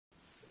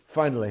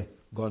Finally,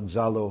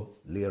 Gonzalo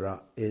Lira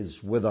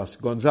is with us.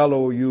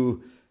 Gonzalo,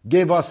 you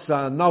gave us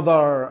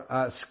another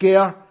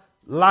scare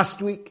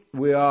last week.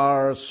 We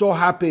are so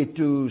happy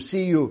to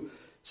see you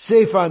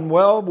safe and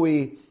well.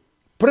 We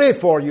pray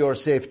for your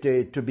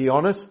safety, to be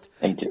honest.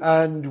 Thank you.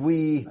 And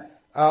we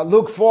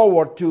look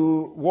forward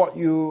to what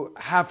you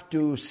have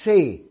to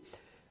say.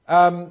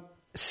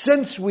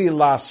 Since we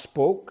last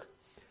spoke,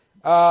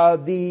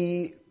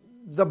 the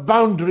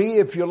boundary,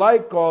 if you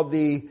like, or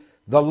the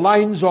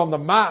lines on the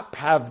map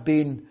have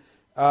been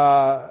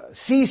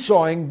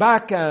seesawing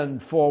back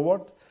and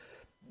forward.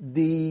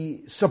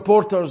 The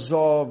supporters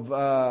of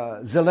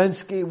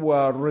Zelensky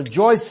were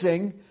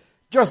rejoicing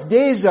just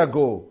days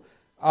ago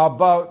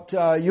about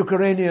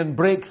Ukrainian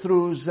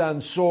breakthroughs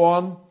and so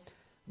on.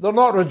 They're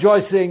not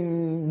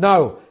rejoicing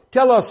now.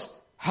 Tell us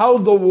how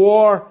the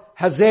war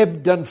has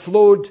ebbed and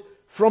flowed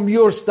from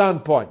your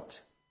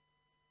standpoint.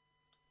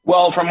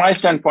 Well, from my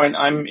standpoint,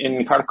 I'm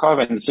in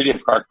Kharkov, in the city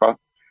of Kharkov.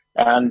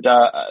 And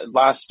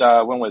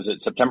when was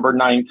it? September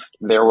 9th,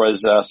 there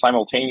was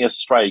simultaneous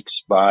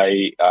strikes by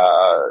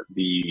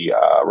the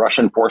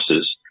Russian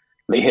forces.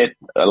 They hit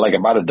like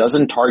about a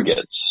dozen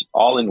targets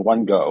all in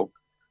one go.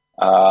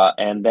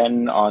 And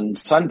then on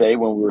Sunday,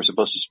 when we were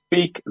supposed to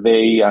speak,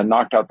 they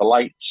knocked out the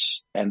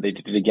lights, and they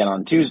did it again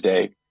on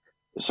Tuesday.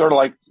 It's sort of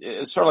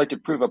like to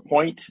prove a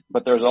point,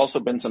 but there's also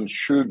been some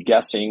shrewd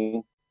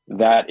guessing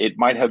that it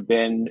might have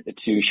been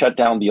to shut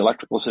down the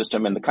electrical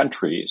system in the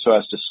country so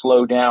as to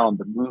slow down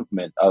the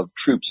movement of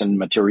troops and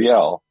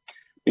materiel,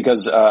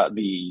 because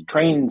the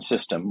train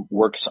system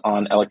works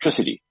on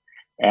electricity.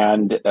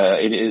 And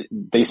the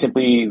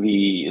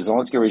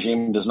Zelensky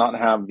regime does not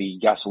have the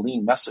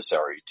gasoline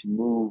necessary to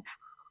move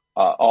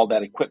all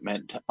that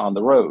equipment on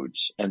the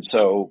roads. And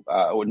so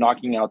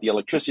knocking out the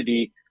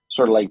electricity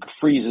sort of like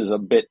freezes a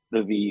bit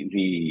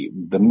the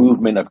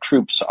movement of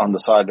troops on the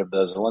side of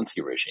the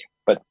Zelensky regime.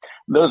 But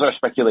those are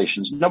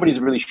speculations. Nobody's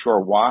really sure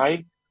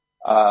why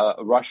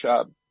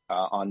Russia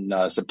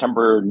on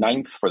September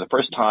 9th for the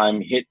first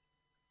time hit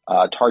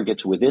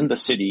targets within the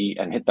city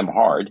and hit them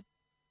hard,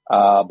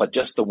 but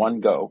just the one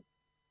go.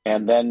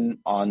 And then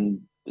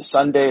on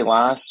Sunday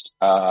last,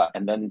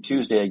 and then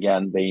Tuesday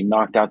again, they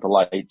knocked out the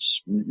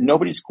lights.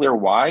 Nobody's clear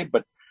why,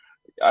 but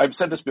I've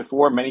said this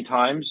before many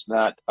times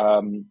that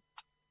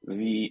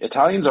the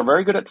Italians are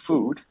very good at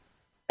food,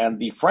 and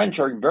the French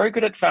are very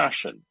good at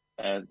fashion.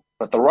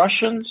 But the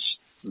Russians,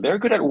 they're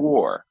good at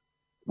war,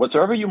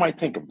 whatsoever you might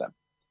think of them.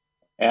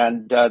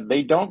 And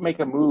they don't make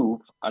a move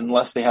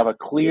unless they have a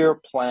clear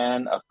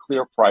plan, a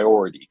clear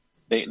priority.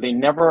 They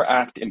never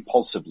act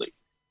impulsively.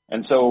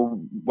 And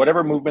so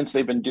whatever movements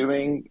they've been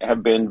doing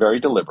have been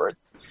very deliberate.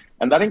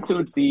 And that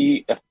includes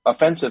the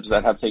offensives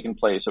that have taken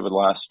place over the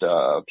last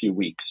few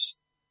weeks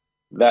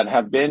that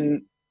have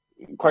been,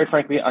 quite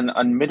frankly, an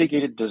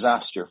unmitigated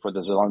disaster for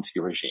the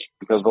Zelensky regime,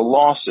 because the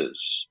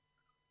losses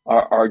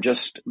are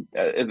just,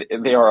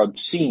 they are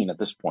obscene at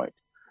this point.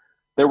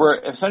 There were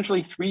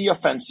essentially 3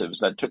 offensives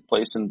that took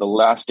place in the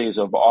last days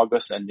of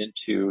August and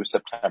into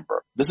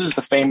September. This is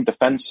the famed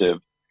offensive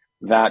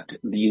that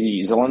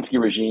the Zelensky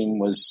regime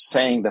was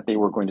saying that they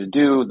were going to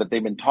do, that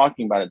they've been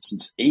talking about it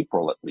since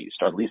April at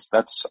least, or at least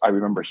I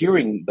remember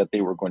hearing that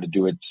they were going to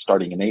do it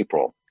starting in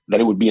April, that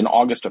it would be an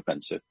August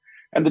offensive.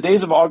 And the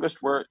days of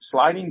August were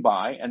sliding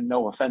by and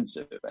no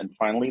offensive. And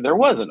finally, there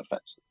was an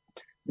offensive.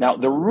 Now,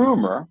 the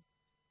rumor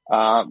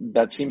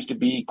that seems to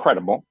be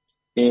credible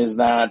is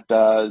that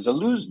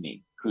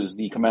Zaluzny, who's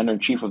the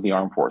commander-in-chief of the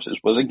armed forces,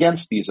 was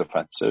against these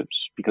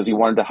offensives because he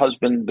wanted to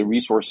husband the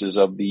resources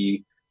of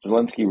the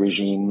Zelensky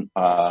regime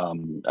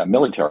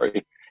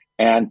military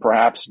and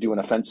perhaps do an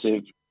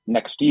offensive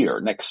next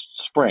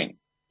spring.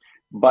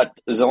 But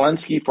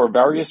Zelensky, for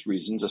various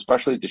reasons,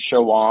 especially to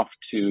show off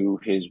to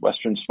his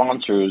Western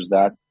sponsors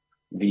that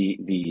the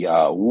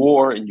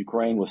war in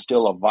Ukraine was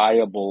still a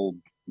viable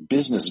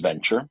business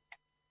venture,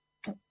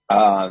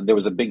 there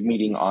was a big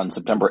meeting on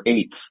September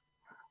 8th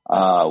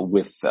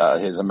with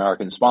his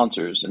American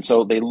sponsors. And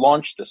so they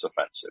launched this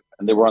offensive,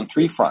 and they were on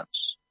 3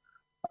 fronts.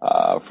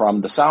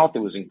 From the south, it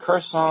was in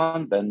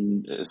Kherson.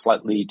 Then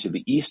slightly to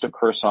the east of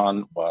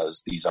Kherson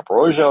was the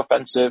Zaporozhye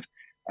offensive.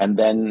 And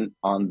then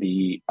on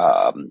the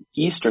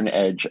eastern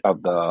edge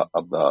of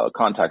the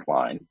contact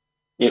line,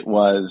 it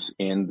was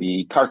in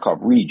the Kharkov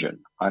region.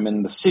 I'm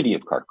in the city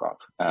of Kharkov,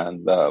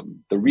 and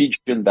the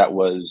region that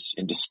was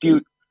in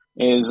dispute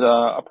is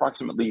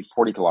approximately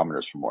 40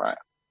 kilometers from where I am.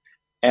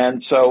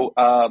 And so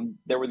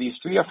there were these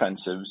 3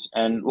 offensives,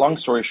 and long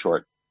story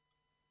short,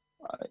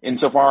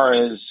 insofar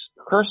as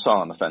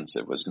Kherson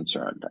offensive was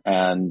concerned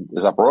and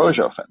the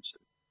Zaporozhye offensive,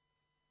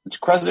 it's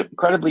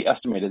credibly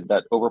estimated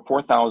that over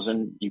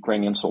 4,000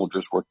 Ukrainian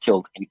soldiers were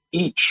killed in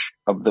each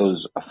of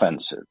those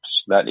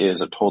offensives. That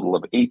is a total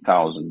of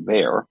 8,000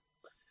 there.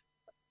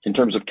 In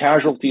terms of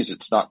casualties,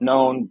 it's not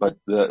known, but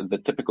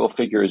the typical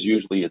figure is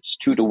usually it's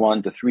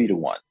 2-to-1 to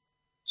 3-to-1.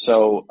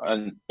 So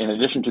in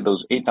addition to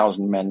those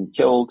 8,000 men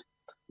killed,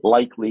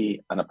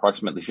 likely an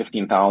approximately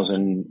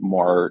 15,000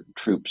 more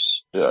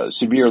troops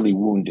severely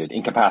wounded,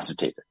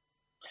 incapacitated.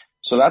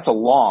 So that's a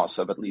loss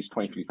of at least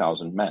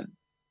 23,000 men.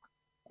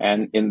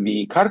 And in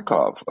the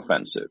Kharkov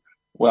offensive,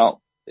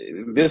 well,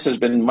 this has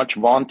been much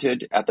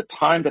vaunted. At the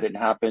time that it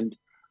happened,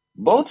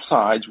 both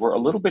sides were a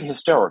little bit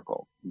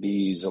hysterical.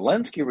 The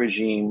Zelensky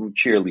regime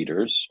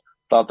cheerleaders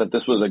thought that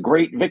this was a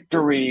great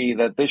victory,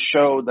 that this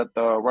showed that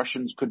the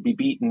Russians could be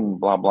beaten,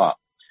 blah, blah.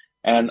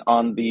 And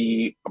on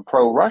the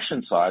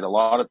pro-Russian side, a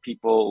lot of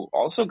people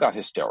also got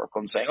hysterical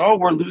and saying, oh,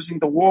 we're losing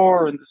the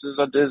war and this is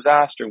a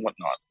disaster and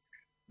whatnot.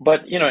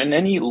 But, in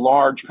any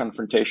large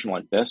confrontation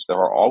like this, there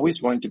are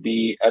always going to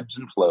be ebbs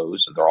and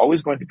flows, and there are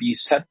always going to be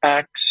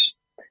setbacks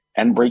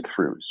and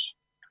breakthroughs.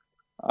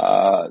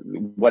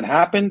 What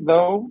happened,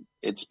 though,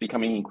 it's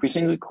becoming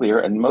increasingly clear,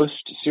 and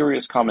most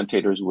serious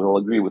commentators will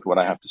agree with what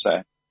I have to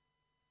say,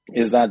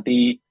 is that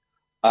the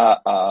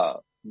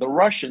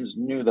Russians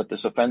knew that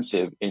this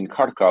offensive in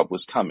Kharkov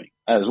was coming,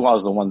 as well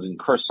as the ones in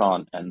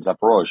Kherson and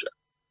Zaporozhye.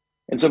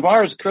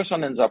 Insofar as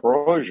Kherson and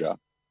Zaporozhye,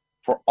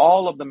 for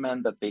all of the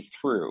men that they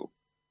threw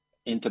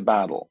into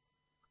battle,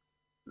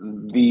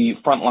 the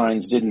front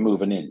lines didn't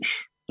move an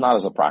inch, not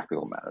as a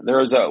practical matter.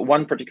 There is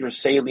one particular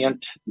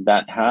salient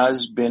that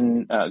has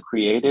been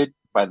created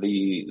by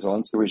the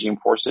Zelensky regime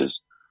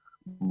forces,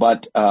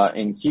 but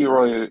in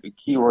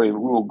Kryvyi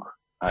Rog,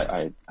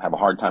 I have a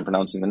hard time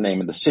pronouncing the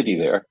name of the city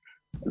there,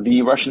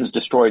 the Russians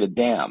destroyed a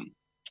dam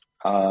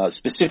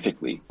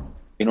specifically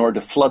in order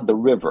to flood the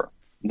river.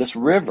 This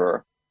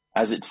river,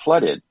 as it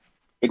flooded,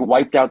 it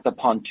wiped out the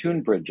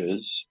pontoon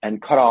bridges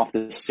and cut off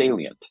the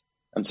salient.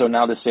 And so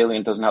now the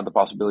salient doesn't have the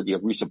possibility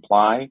of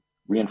resupply,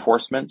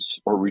 reinforcements,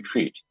 or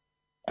retreat.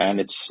 And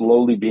it's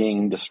slowly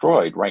being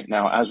destroyed right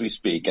now as we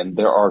speak. And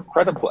there are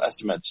credible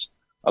estimates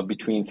of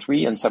between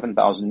 3,000 and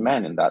 7,000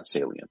 men in that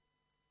salient.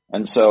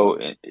 And so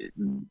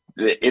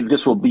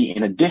this will be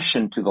in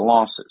addition to the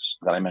losses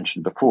that I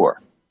mentioned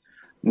before.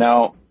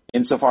 Now,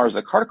 insofar as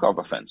the Kharkov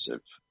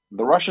offensive,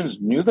 the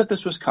Russians knew that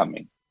this was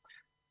coming.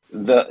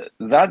 That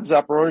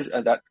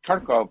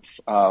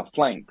Kharkov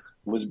flank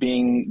was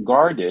being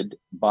guarded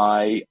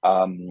by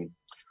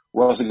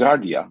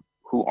Rosgvardia,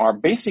 who are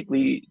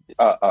basically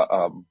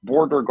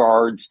border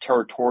guards,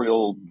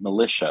 territorial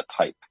militia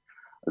type.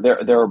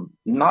 They're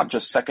not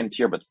just second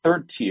tier, but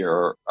third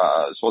tier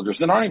soldiers.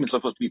 They're not even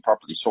supposed to be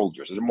properly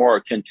soldiers. They're more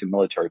akin to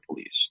military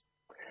police.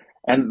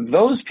 And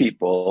those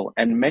people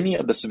and many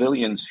of the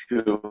civilians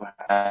who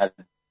had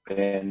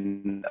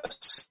been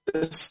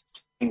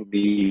assisting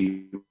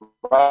the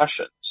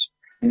Russians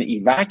and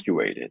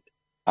evacuated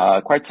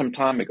quite some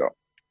time ago.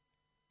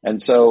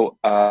 And so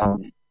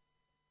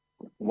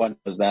one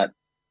was that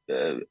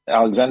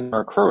Alexander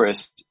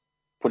Mercouris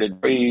put it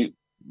very,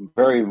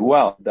 very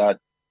well that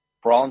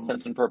for all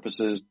intents and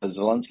purposes, the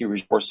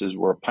Zelensky forces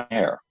were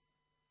pioneer.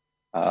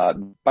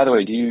 By the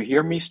way, do you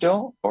hear me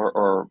still,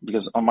 or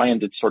because on my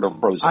end it's sort of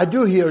frozen? I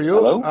do hear you.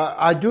 Hello?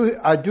 I do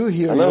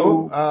hear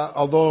Hello? you.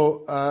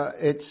 Although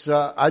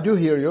I do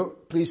hear you.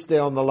 Please stay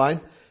on the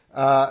line.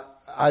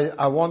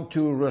 I want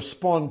to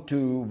respond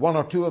to one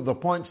or two of the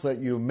points that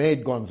you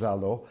made,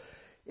 Gonzalo.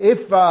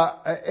 If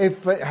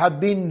it had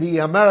been the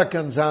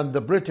Americans and the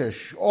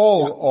British,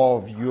 all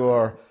of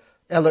your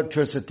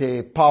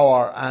electricity,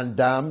 power and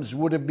dams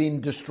would have been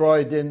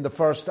destroyed in the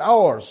first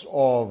hours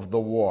of the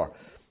war.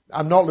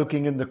 I'm not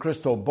looking in the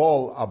crystal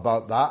ball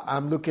about that.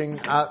 I'm looking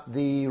at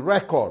the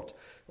record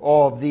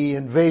of the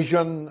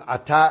invasion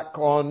attack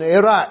on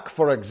Iraq,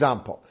 for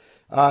example.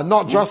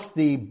 Not just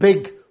the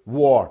big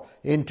war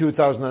in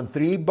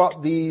 2003,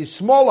 but the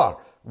smaller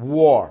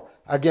war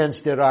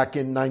against Iraq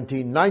in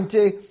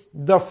 1990.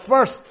 The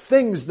first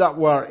things that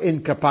were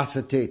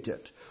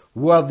incapacitated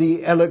were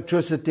the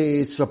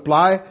electricity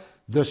supply,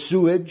 the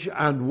sewage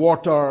and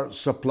water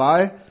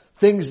supply,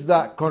 things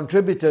that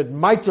contributed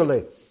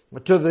mightily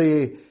to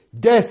the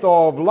death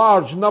of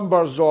large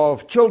numbers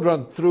of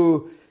children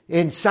through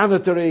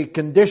insanitary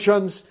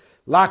conditions,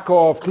 lack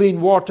of clean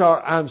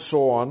water, and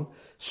so on.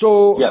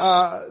 So yes.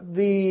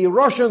 The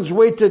Russians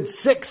waited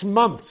 6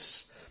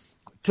 months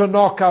to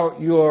knock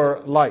out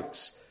your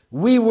lights.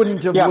 We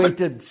wouldn't have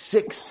waited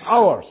 6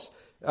 hours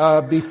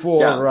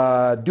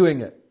before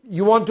doing it.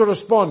 You want to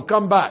respond?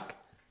 Come back.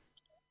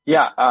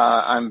 Yeah,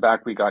 I'm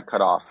back. We got cut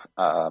off.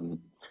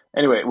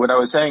 Anyway, what I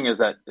was saying is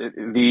that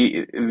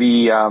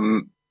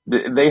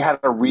they had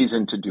a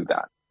reason to do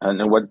that,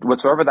 and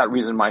whatsoever that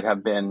reason might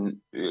have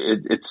been,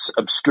 it's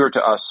obscure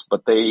to us.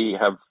 But they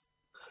have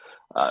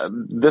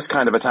this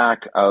kind of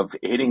attack of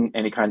hitting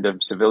any kind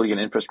of civilian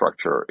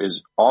infrastructure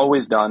is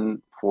always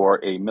done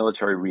for a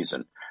military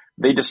reason.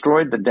 They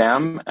destroyed the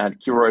dam at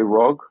Kryvyi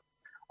Rog.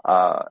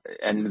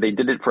 And they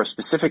did it for a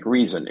specific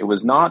reason. It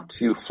was not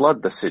to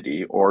flood the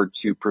city or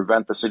to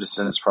prevent the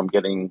citizens from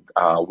getting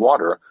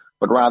water,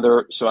 but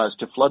rather so as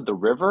to flood the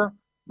river,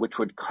 which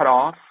would cut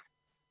off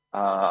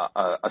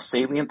a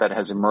salient that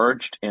has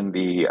emerged in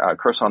the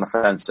Kherson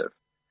offensive.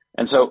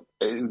 And so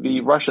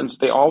the Russians,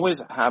 they always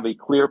have a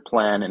clear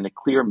plan and a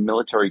clear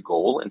military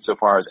goal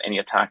insofar as any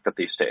attack that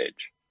they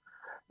stage.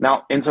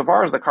 Now,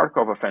 insofar as the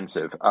Kharkov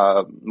offensive,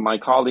 my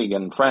colleague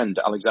and friend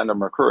Alexander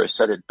Mercouris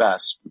said it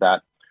best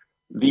that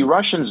the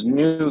Russians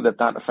knew that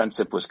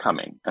offensive was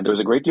coming, and there was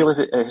a great deal of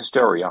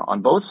hysteria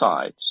on both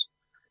sides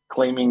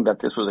claiming that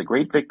this was a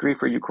great victory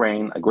for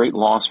Ukraine, a great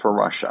loss for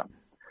Russia.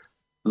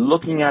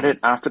 Looking at it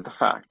after the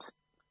fact,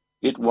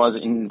 it was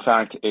in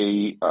fact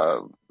a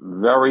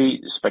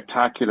very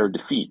spectacular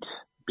defeat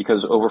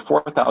because over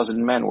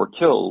 4,000 men were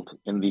killed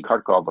in the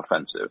Kharkov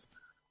offensive.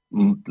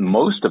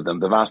 Most of them,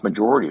 the vast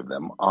majority of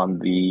them, on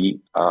the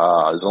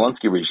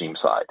Zelensky regime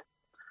side.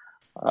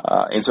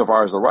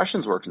 Insofar as the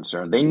Russians were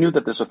concerned, they knew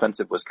that this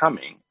offensive was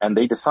coming, and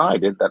they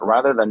decided that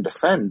rather than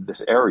defend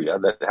this area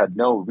that had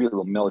no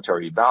real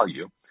military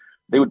value,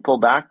 they would pull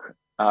back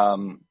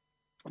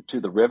to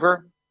the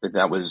river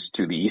that was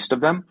to the east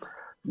of them,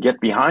 get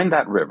behind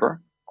that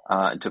river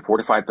to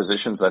fortified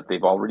positions that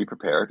they've already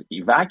prepared,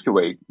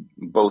 evacuate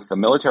both the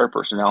military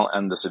personnel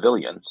and the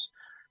civilians,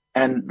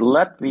 and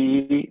let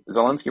the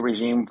Zelensky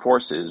regime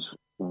forces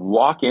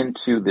walk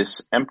into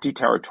this empty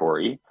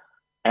territory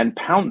and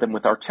pound them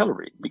with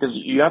artillery. Because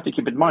you have to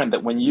keep in mind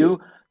that when you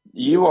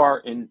are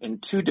in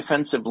two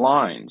defensive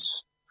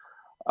lines,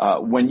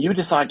 when you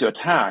decide to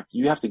attack,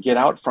 you have to get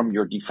out from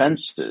your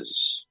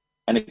defenses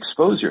and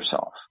expose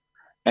yourself.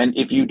 And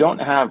if you don't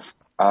have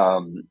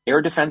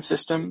air defense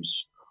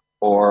systems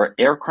or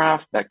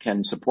aircraft that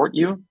can support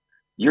you,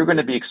 you're going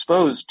to be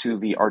exposed to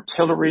the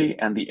artillery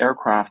and the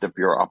aircraft of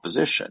your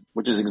opposition,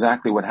 which is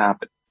exactly what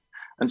happened.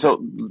 And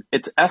so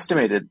it's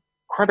estimated,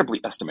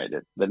 credibly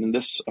estimated, that in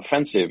this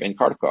offensive in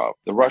Kharkov,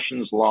 the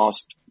Russians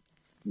lost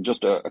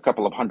just a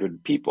couple of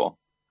hundred people,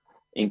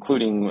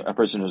 including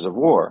prisoners of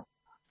war,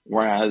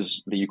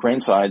 whereas the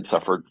Ukraine side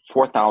suffered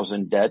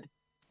 4,000 dead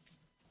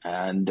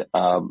and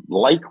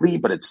likely,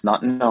 but it's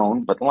not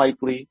known, but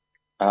likely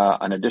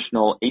an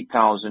additional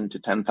 8,000 to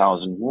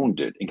 10,000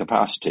 wounded,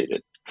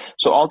 incapacitated.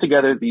 So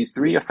altogether, these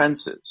three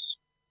offensives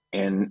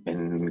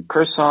in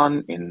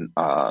Kherson, in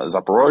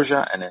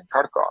Zaporozhye, and in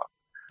Kharkov,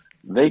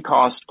 they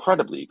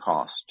credibly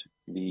cost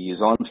the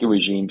Zelensky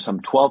regime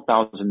some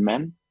 12,000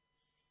 men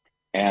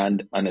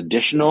and an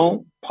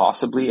additional,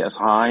 possibly as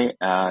high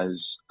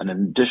as an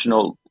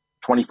additional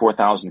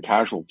 24,000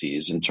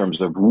 casualties in terms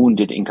of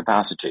wounded,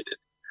 incapacitated.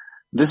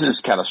 This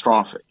is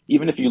catastrophic.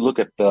 Even if you look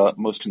at the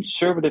most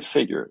conservative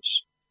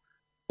figures,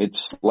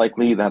 it's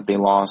likely that they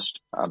lost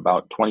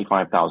about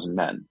 25,000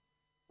 men.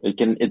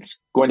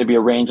 It's going to be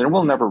a range, and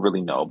we'll never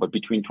really know, but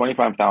between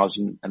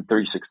 25,000 and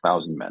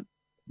 36,000 men.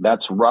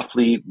 That's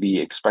roughly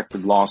the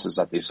expected losses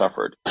that they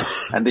suffered.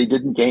 And they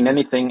didn't gain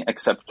anything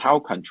except cow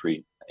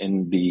country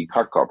in the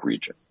Kharkov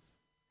region.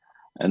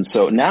 And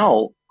so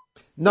now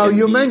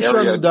you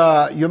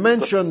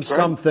mentioned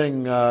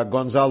something,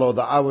 Gonzalo,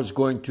 that I was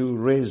going to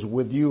raise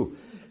with you,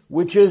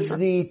 which is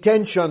the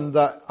tension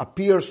that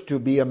appears to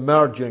be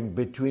emerging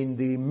between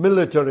the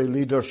military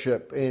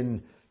leadership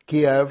in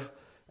Kiev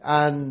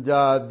and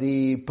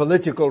the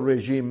political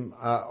regime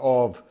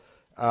of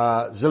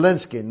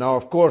Zelensky. Now,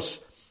 of course,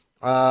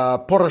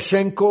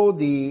 Poroshenko,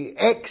 the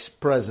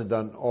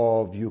ex-president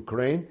of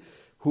Ukraine,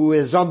 who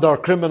is under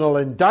criminal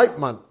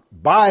indictment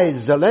by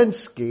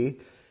Zelensky,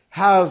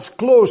 has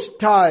close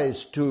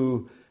ties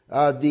to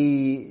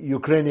the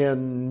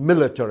Ukrainian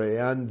military.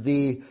 And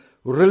the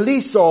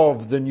release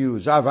of the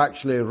news, I've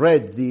actually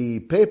read the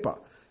paper,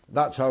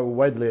 that's how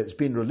widely it's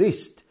been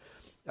released,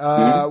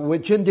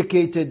 which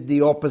indicated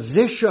the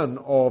opposition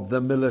of the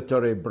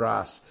military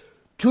brass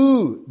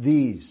to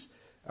these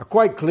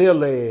quite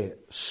clearly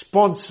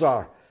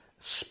sponsored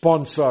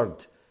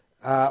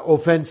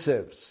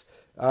offensives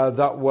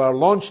that were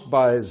launched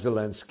by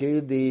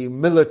Zelensky. The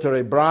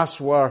military brass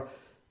were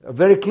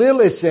very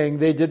clearly saying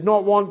they did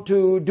not want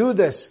to do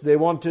this. They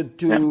wanted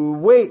to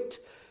wait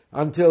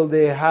until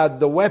they had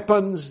the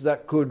weapons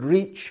that could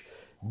reach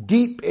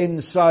deep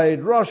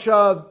inside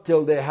Russia,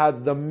 till they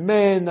had the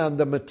men and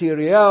the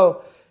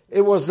materiel.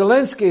 It was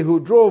Zelensky who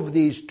drove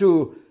these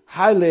two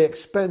highly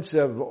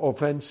expensive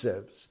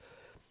offensives.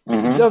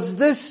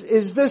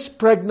 Is this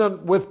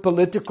pregnant with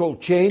political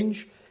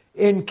change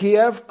in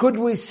Kiev? Could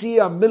we see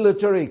a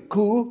military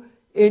coup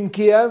in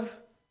Kiev?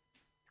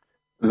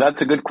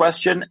 That's a good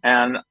question,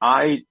 and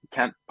I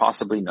can't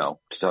possibly know,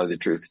 to tell you the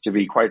truth, to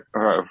be quite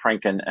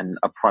frank and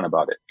upfront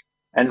about it.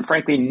 And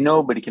frankly,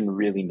 nobody can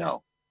really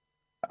know.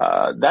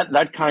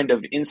 That kind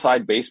of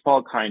inside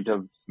baseball kind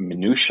of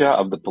minutia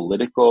of the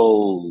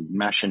political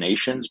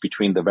machinations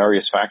between the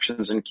various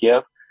factions in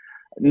Kiev,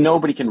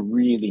 nobody can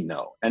really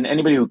know. And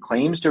anybody who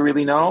claims to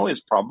really know is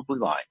probably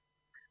lying.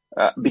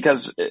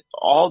 Because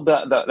all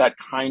that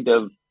kind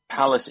of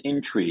palace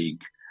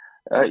intrigue,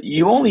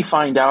 you only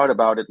find out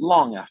about it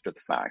long after the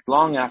fact,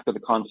 long after the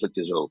conflict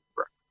is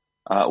over.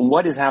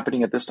 What is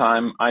happening at this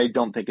time, I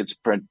don't think it's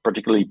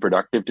particularly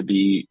productive to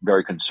be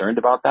very concerned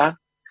about that,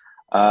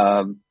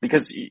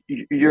 because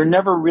you're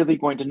never really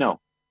going to know.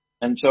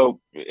 And so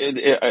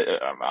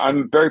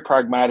I'm very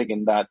pragmatic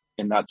in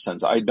that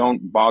sense. I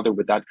don't bother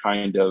with that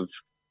kind of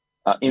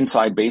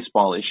inside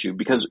baseball issue,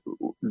 because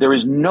there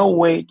is no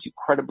way to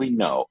credibly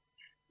know.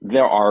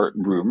 There are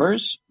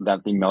rumors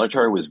that the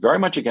military was very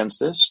much against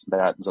this,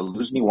 that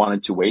Zaluzhny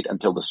wanted to wait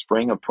until the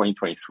spring of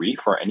 2023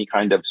 for any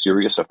kind of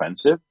serious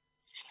offensive.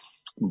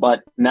 But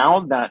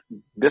now that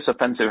this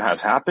offensive has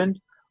happened,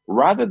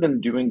 rather than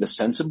doing the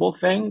sensible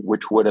thing,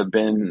 which would have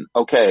been,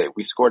 okay,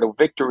 we scored a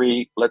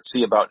victory, let's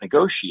see about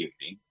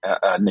negotiating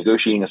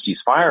a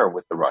ceasefire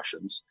with the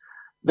Russians,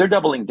 they're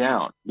doubling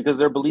down because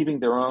they're believing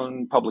their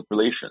own public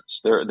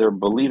relations. They're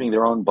believing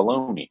their own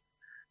baloney.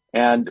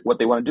 And what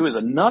they want to do is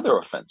another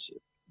offensive.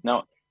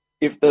 Now,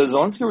 if the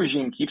Zelensky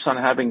regime keeps on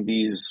having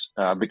these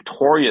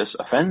victorious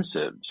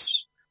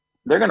offensives,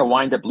 they're going to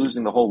wind up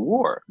losing the whole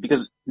war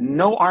because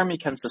no army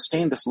can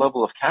sustain this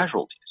level of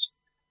casualties.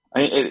 I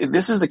mean,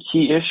 this is the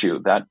key issue,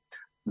 that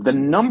the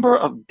number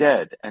of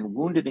dead and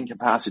wounded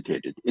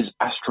incapacitated is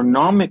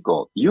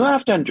astronomical. You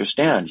have to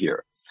understand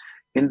here,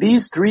 in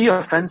these three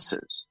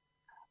offensives,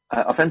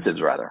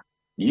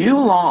 you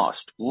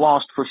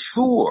lost for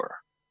sure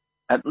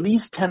at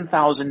least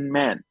 10,000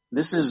 men.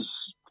 This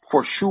is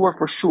for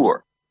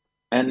sure.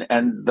 And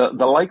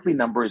the likely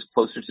number is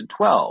closer to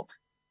 12.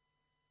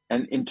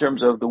 And in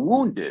terms of the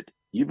wounded,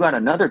 you've got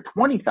another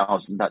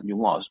 20,000 that you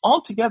lost.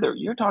 Altogether,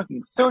 you're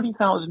talking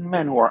 30,000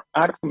 men who are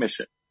out of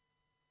commission.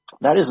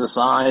 That is the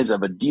size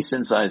of a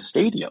decent-sized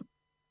stadium.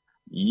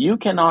 You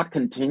cannot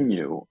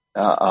continue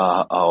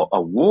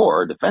a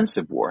war,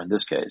 defensive war in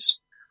this case,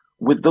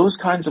 with those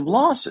kinds of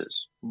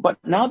losses. But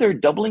now they're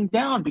doubling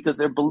down because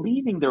they're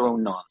believing their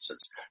own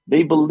nonsense.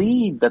 They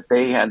believe that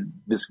they had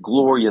this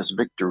glorious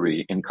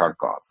victory in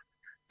Kharkov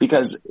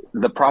because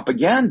the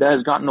propaganda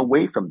has gotten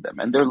away from them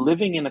and they're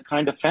living in a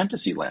kind of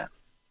fantasy land.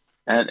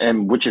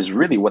 And which is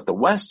really what the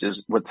West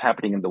is, what's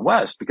happening in the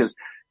West, because,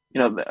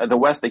 you know, the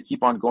West, they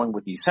keep on going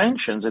with these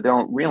sanctions and they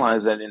don't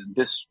realize that in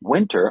this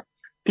winter,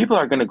 people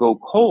are going to go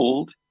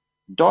cold,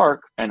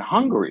 dark, and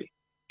hungry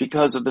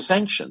because of the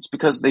sanctions,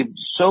 because they've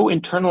so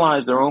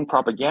internalized their own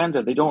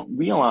propaganda, they don't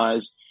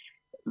realize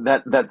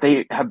that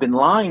they have been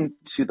lying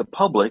to the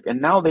public,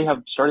 and now they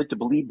have started to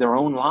believe their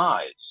own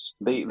lies.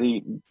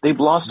 They've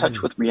lost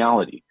touch with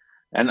reality.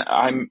 And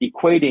I'm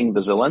equating the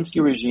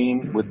Zelensky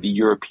regime with the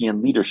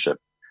European leadership,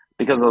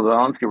 because the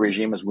Zelensky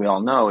regime, as we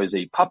all know, is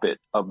a puppet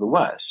of the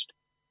West.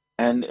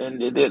 And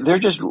they're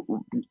just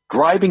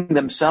driving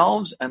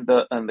themselves and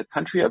the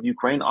country of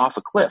Ukraine off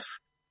a cliff.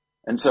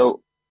 And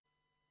so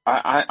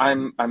I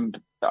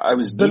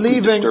was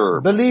deeply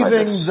disturbed by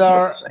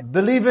this.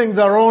 Believing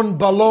their own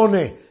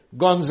baloney,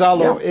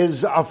 Gonzalo,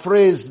 is a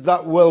phrase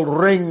that will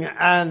ring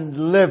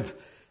and live.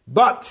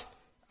 But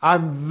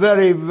I'm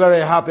very,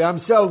 very happy. I'm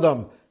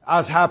seldom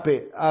as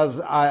happy as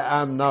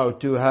I am now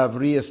to have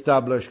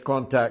re-established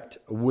contact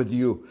with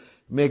you.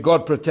 May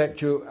God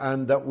protect you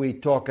and that we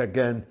talk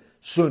again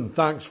soon.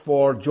 Thanks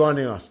for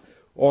joining us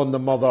on the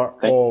Mother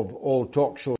of All Talk Shows.